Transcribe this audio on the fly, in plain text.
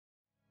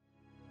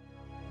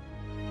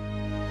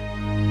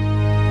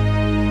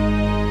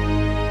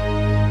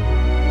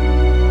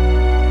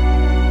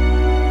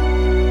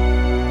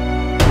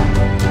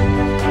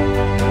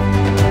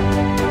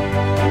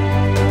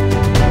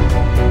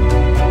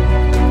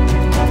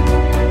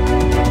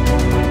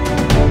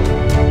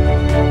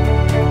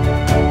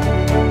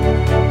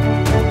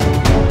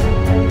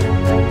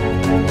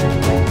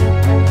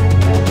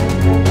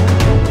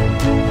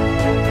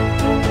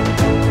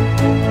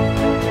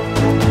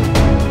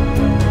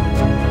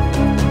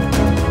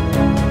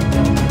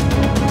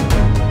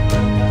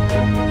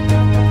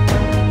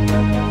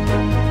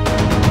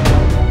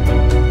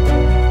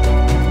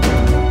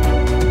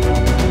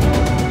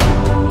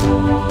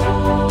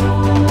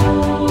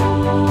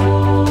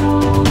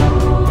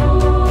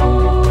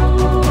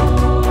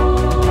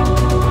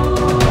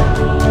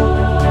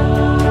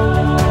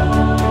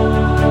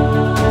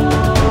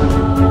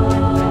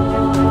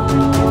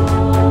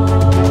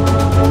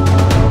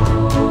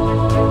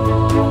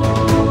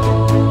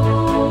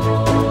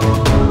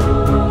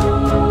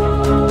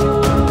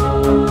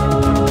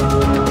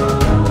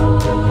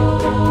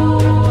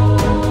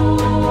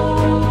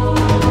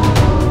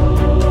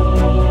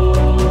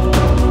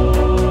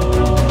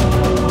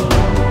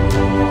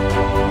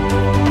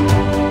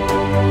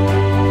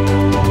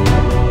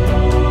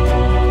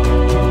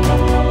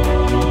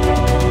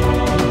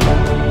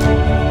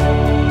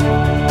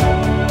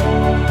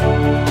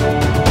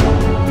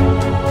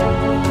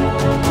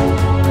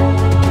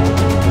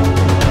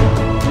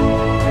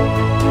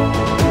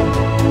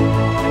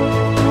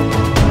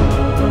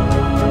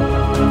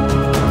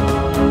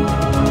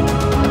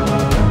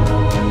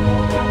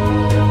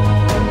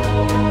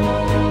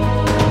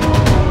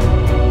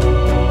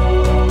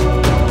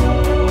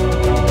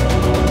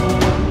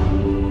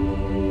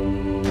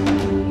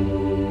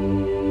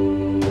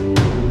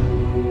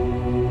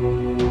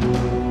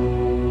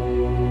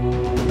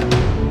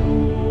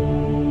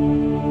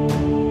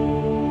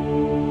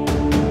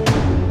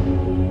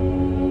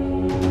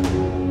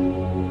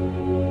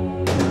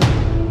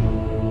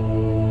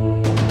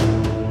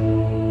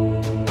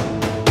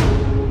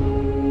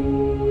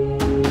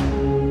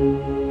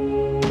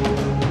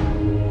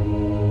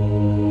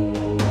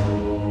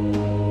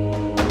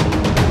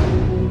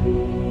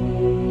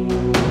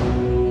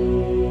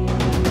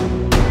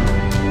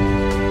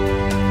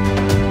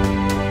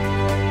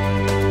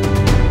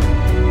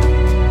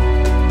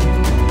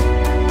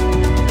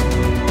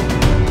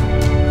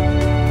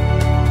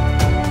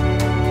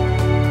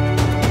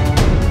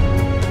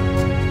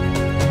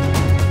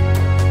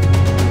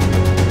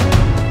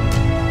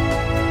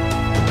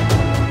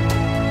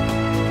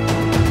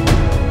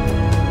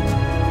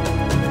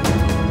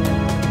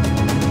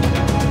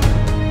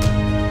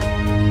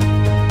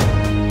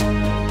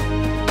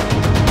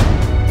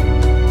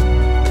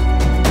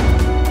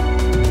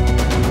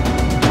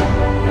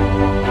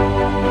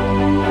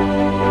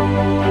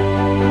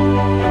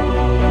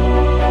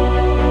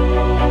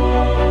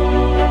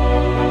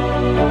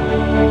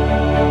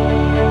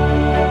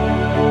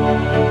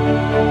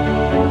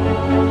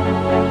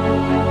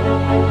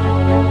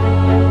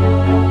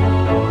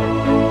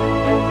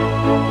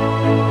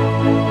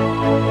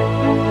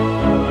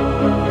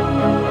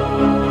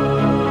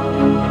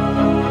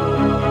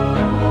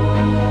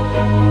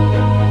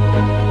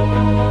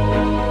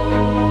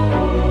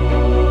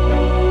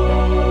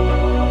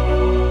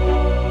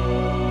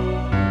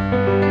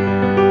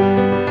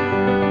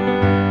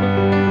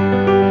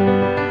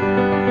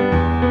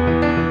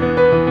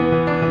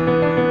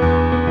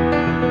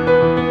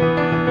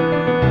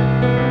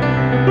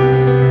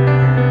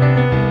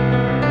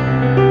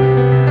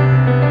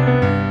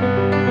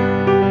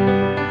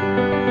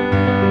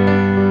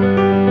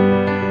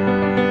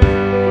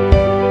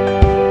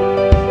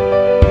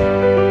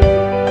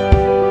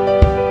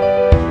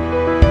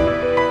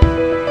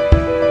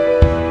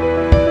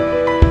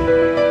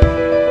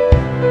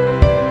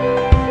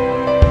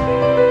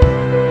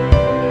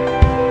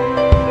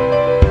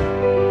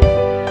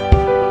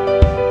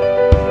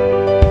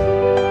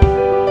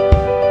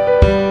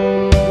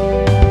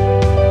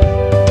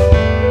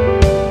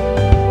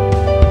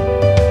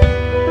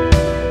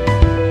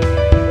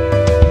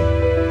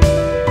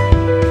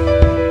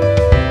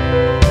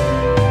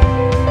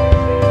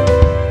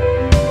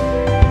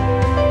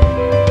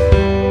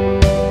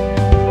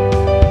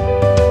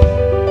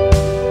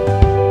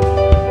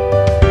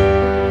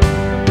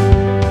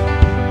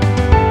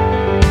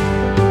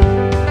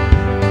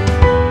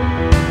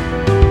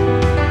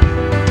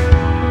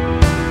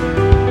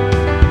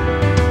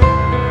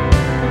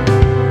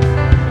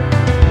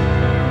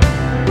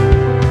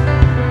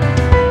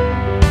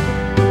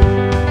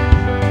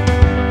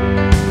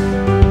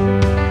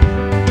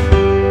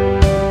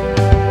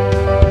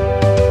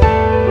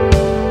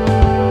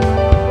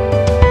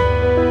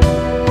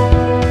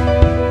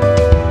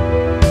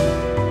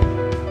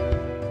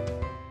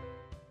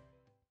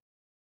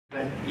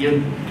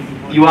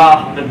you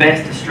are the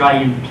best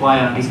Australian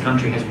player this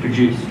country has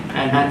produced,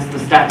 and that's the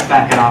stats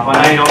back it up.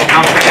 I know you're not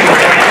comfortable.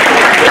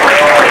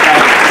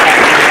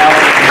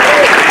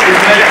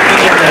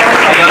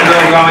 A young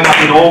girl growing up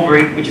in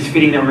Albury, which is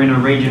fitting that we're in a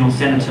regional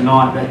centre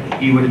tonight,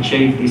 that you would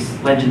achieve this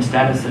legend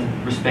status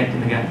and respect in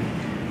the game.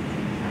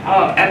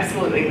 Oh,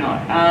 absolutely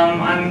not.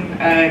 I'm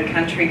a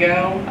country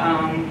girl,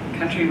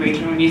 country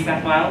regional New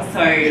South Wales,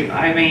 so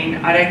I mean,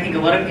 I don't think a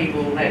lot of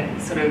people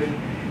that sort of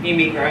knew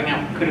me growing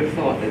up could have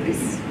thought that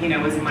this, you know,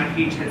 was in my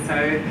future. So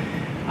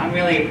I'm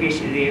really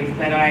appreciative,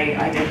 but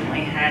I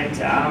definitely had,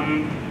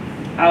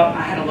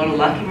 I had a lot of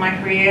luck in my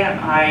career.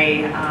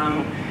 I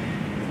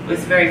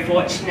was very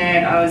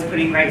fortunate. I was put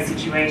in great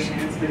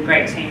situations with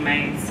great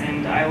teammates,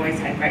 and I always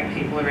had great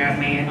people around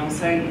me, and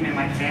also, you know,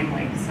 my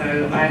family.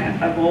 So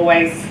I've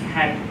always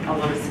had a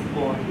lot of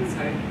support.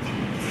 So.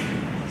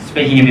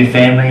 Speaking of your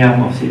family,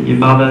 obviously your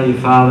mother, your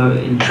father,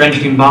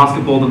 entrenched in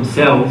basketball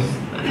themselves.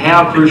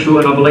 How crucial,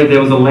 and I believe there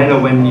was a letter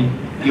when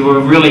you were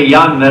really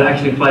young that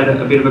actually played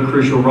a bit of a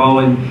crucial role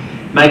in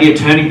maybe a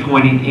turning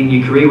point in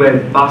your career where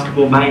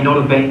basketball may not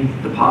have been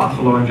the path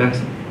for Lauren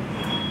Jackson.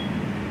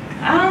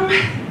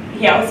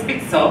 Yeah, I was a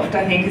bit soft,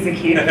 I think, as a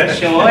kid, for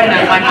sure,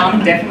 and my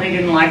mum definitely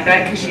didn't like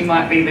that because she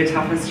might be the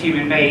toughest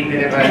human being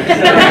that ever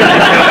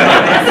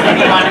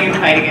anyone who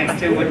played against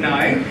her would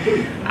know.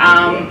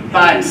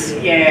 But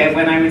yeah,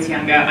 when I was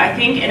younger, I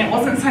think, and it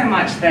wasn't so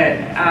much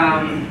that,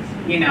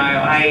 you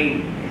know,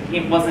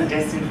 it wasn't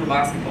destined for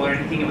basketball or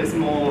anything, it was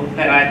more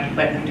that I'd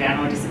let them down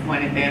or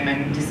disappointed them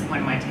and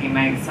disappointed my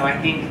teammates. So I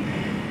think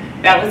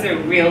that was a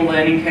real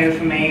learning curve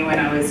for me when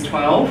I was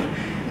 12.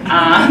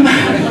 And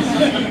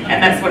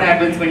that's what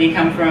happens when you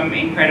come from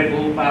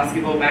incredible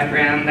basketball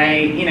background.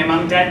 They, you know, mum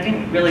and dad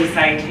didn't really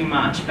say too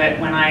much, but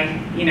when I,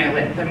 you know,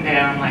 let them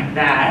down like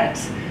that,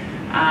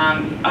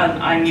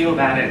 I knew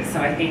about it.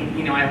 So I think,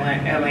 you know, I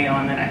learned early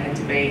on that I had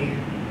to be,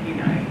 you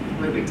know, a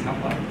little bit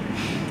tougher.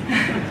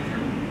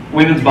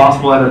 Women's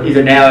basketball is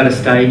now at a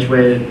stage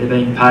where they're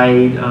being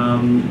paid.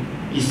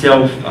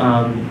 Yourself,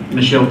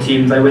 Michelle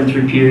Timms, they went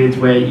through periods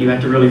where you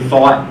had to really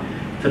fight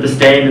for the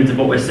standards of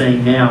what we're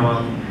seeing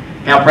now.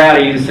 How proud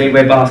are you to see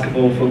where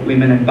basketball for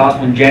women and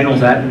basketball in general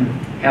is at, and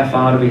how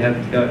far do we have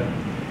to go?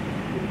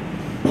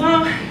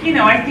 Well, you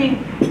know, I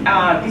think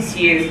this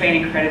year has been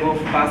incredible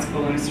for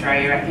basketball in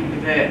Australia. I think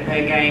with the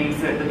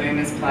games that the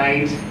Boomers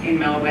played in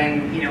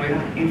Melbourne, you know,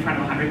 in front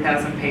of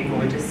 100,000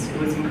 people, it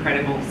was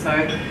incredible.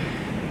 So,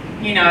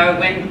 you know,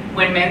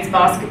 when men's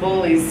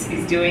basketball is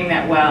doing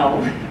that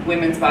well,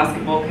 women's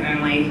basketball can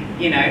only,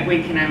 you know,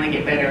 we can only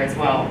get better as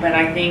well. But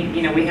I think,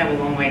 you know, we have a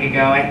long way to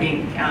go. I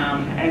think,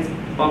 as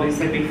Bobby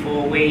said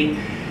before, we've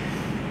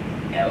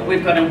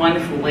got a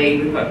wonderful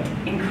league. We've got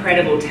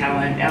incredible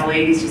talent. Our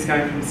league is just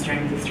going from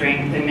strength to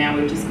strength, and now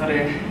we've just got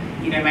to,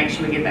 you know, make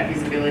sure we get that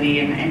visibility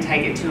and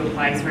take it to a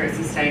place where it's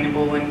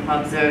sustainable and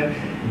clubs are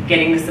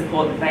getting the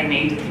support that they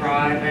need to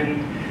thrive.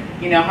 And,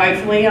 you know,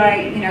 hopefully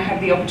I, you know, have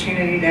the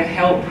opportunity to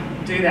help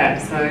do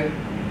that. So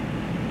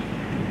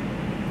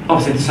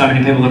obviously there's so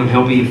many people that have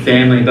helped your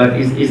family, but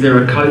is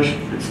there a coach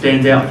that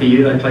stands out for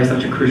you? They play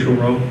such a crucial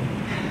role.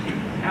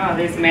 Oh,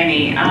 there's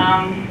many.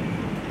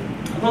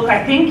 Look,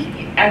 I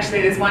think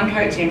actually there's one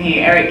coach in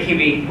here, Eric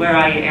Kibbe. Where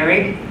are you,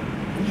 Eric?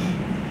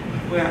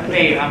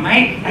 There you are,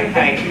 mate.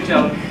 Okay, good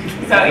job.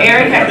 So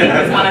Eric, I think,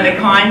 was one of the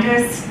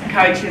kindest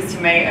coaches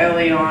to me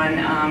early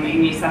on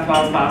in New South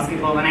Wales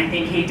basketball, and I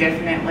think he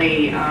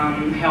definitely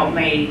helped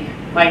me,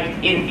 like,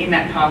 in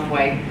that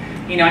pathway.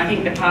 You know, I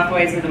think the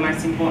pathways are the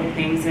most important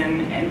things,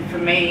 and for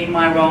me,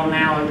 my role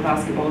now with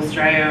Basketball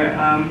Australia,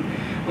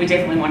 we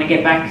definitely want to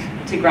get back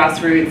to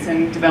grassroots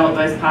and develop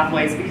those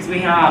pathways, because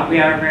we are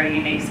a very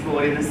unique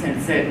sport in the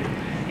sense that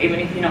even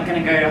if you're not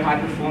going to go to high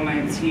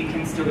performance, you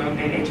can still go and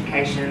get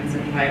educations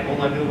and play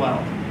all over the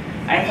world.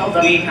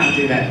 AFLW can't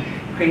do that.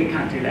 Cricket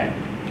can't do that.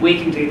 We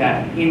can do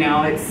that. You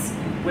know,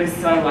 we're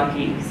so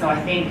lucky. So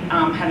I think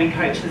having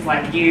coaches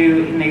like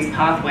you in these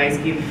pathways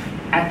give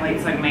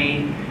athletes like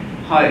me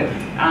hope,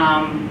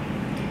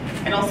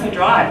 and also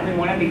drive. We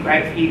want to be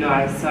great for you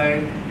guys.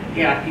 So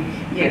yeah, I think,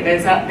 yeah,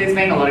 there's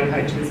been a lot of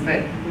coaches,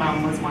 but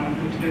Mum was one of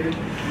them too.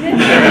 I'm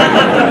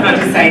not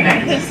just saying that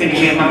because you're sitting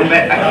here, Mum,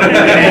 but I can't do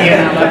that yet,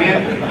 and I love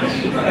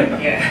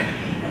you. Yeah.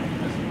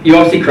 You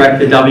obviously cracked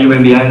the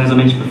WNBA, and as I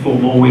mentioned before,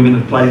 more women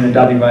have played in the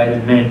WA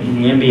than men in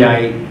the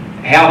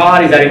NBA. How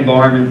hard is that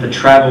environment, the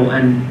travel,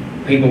 and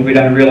people, we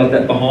don't realise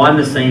that behind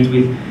the scenes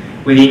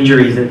with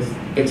injuries,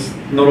 it's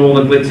not all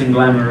the glitz and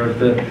glamour of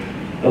the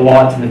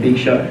lights and the big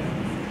show.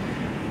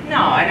 No,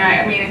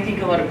 I mean, I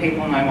think a lot of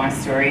people know my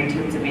story in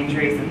terms of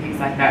injuries and things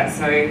like that.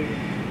 So,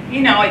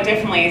 you know, it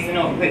definitely isn't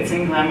all glitz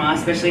and glamour,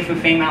 especially for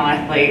female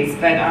athletes.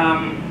 But,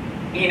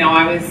 you know,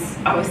 I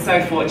was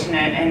so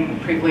fortunate and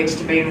privileged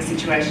to be in the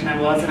situation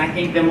I was. And I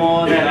think the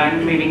more that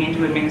I'm moving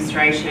into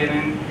administration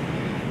and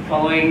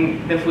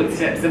following the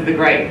footsteps of the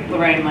great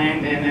Lorraine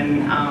Landon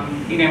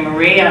and, you know,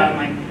 Maria,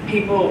 like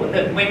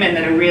women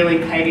that are really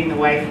paving the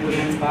way for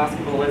women's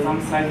basketball, as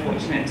I'm so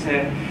fortunate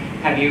to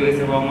have you as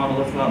a role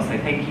model as well, so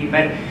thank you.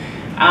 But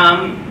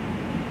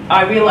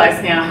I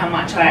realise now how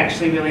much I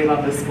actually really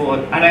love the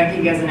sport. I don't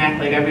think as an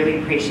athlete I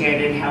really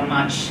appreciated how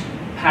much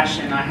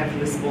passion I have for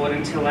the sport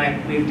until I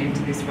moved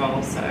into this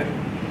role. So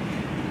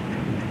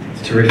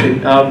it's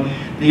terrific.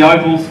 The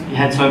Opals, you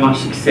had so much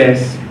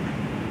success.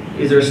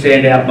 Is there a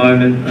standout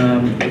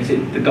moment? Is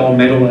it the gold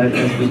medal,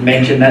 as was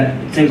mentioned?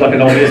 That seems like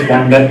an obvious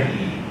one, but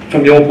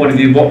from your point of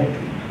view,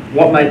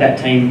 what made that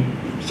team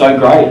so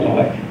great?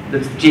 Like,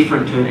 that's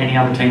different to any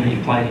other team that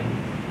you've played in?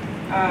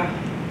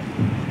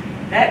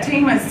 That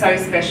team was so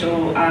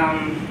special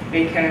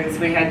because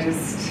we had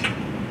just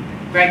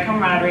great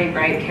camaraderie,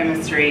 great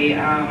chemistry.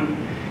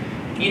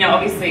 You know,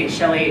 obviously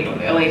Shelley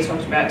earlier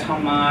talked about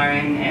Tom Maher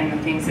and the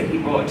things that he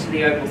brought to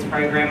the Opals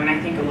program, and I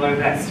think a lot of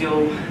that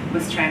still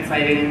was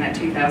translated in that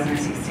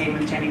 2016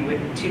 with Jenny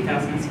Whittle.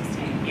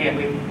 2016, yeah,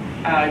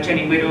 with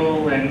Jenny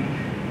Whittle, and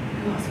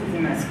who else was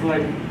in that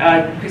squad?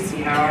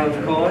 Christy Howard,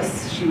 of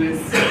course. She was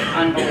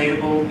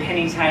unbelievable.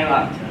 Penny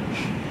Taylor,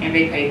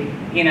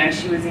 MVP. You know,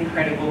 she was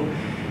incredible.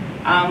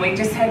 We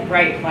just had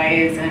great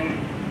players, and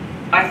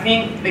I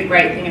think the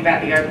great thing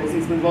about the Opals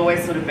is we've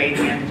always sort of been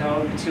the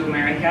underdog to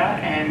America,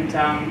 and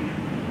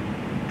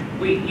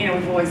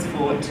we've always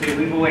fought too.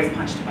 We've always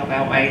punched above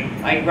our weight.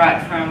 Like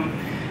right from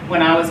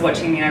when I was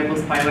watching the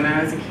Opals play when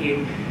I was a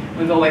kid,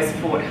 we've always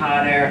fought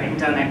harder and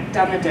done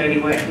the dirty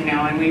work, you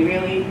know. And we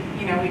really,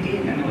 you know, we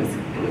did, and it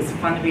was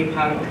fun to be a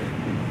part of.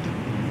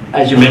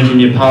 As you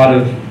mentioned, you're part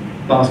of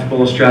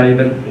Basketball Australia,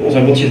 but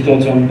also what's your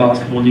thoughts on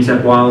Basketball New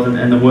South Wales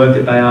and the work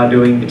that they are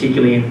doing,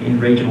 particularly in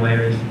regional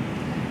areas?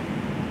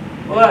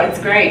 Well, it's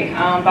great.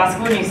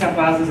 Basketball New South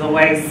Wales has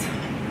always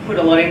put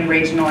a lot in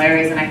regional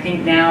areas, and I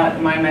think now at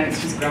the moment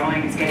it's just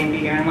growing, it's getting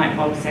bigger, and like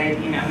Bob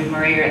said, you know, with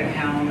Maria at the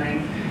helm,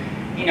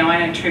 and you know, I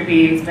know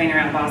Trippy, who's been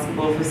around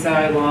basketball for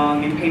so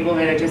long, and people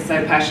that are just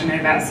so passionate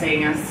about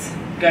seeing us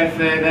go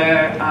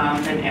further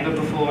than ever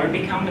before and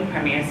become the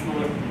premier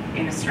sport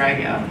in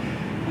Australia,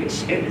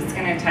 which it's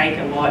going to take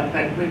a lot,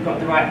 but we've got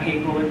the right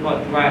people, we've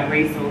got the right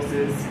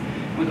resources,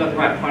 we've got the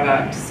right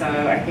product. So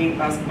I think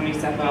Basketball New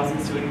South Wales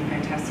is doing a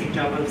fantastic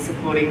job of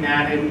supporting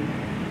that, and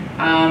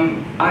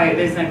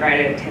there's no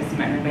greater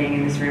testament than being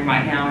in this room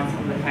right now and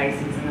some of the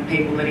faces and the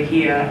people that are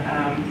here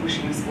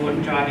pushing the sport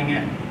and driving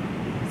it.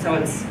 So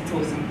it's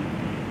awesome.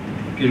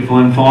 Beautiful.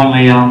 And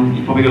finally,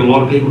 you've probably got a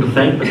lot of people to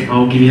thank, but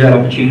I'll give you that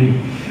opportunity.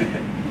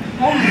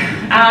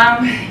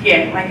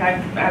 Yeah, like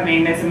I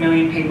mean, there's a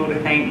million people to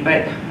thank,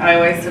 but I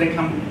always sort of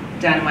come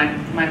down to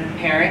my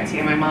parents.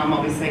 Yeah, my mum,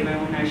 obviously, we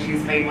all know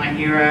she's been my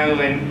hero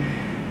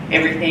and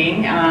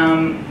everything.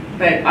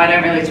 But I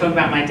don't really talk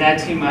about my dad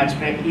too much,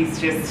 but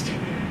he's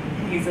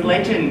a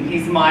legend.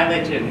 He's my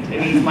legend,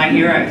 and he's my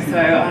hero. So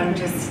I'm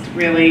just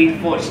really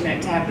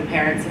fortunate to have the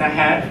parents that I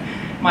have.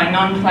 My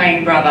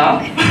non-playing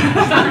brother,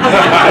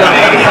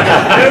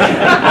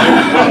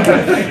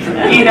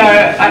 you know,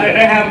 I don't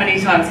know how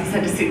many times he's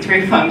had to sit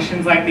through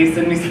functions like this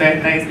and miss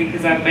birthdays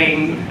because I've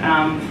been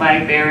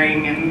flag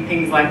bearing and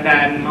things like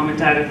that, and Mum and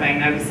Dad have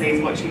been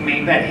overseas watching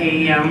me. But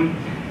he,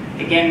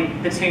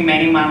 again, the two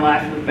men in my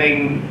life have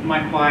been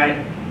my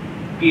quiet,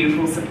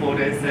 beautiful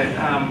supporters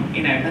that,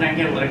 you know, they don't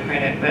get a lot of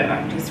credit, but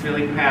I'm just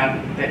really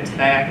proud that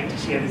today I get to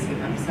share this with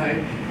them. So,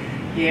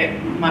 yeah,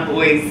 my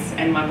boys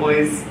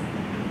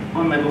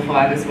on level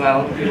 5 as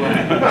well, who are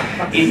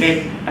in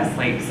bed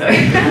asleep. So,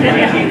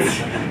 yeah,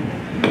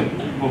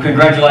 well,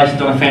 congratulations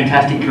on a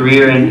fantastic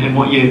career and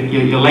what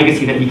your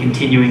legacy that you're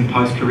continuing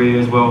post-career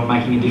as well,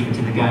 making a difference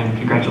in the game.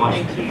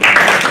 Congratulations. Thank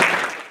you.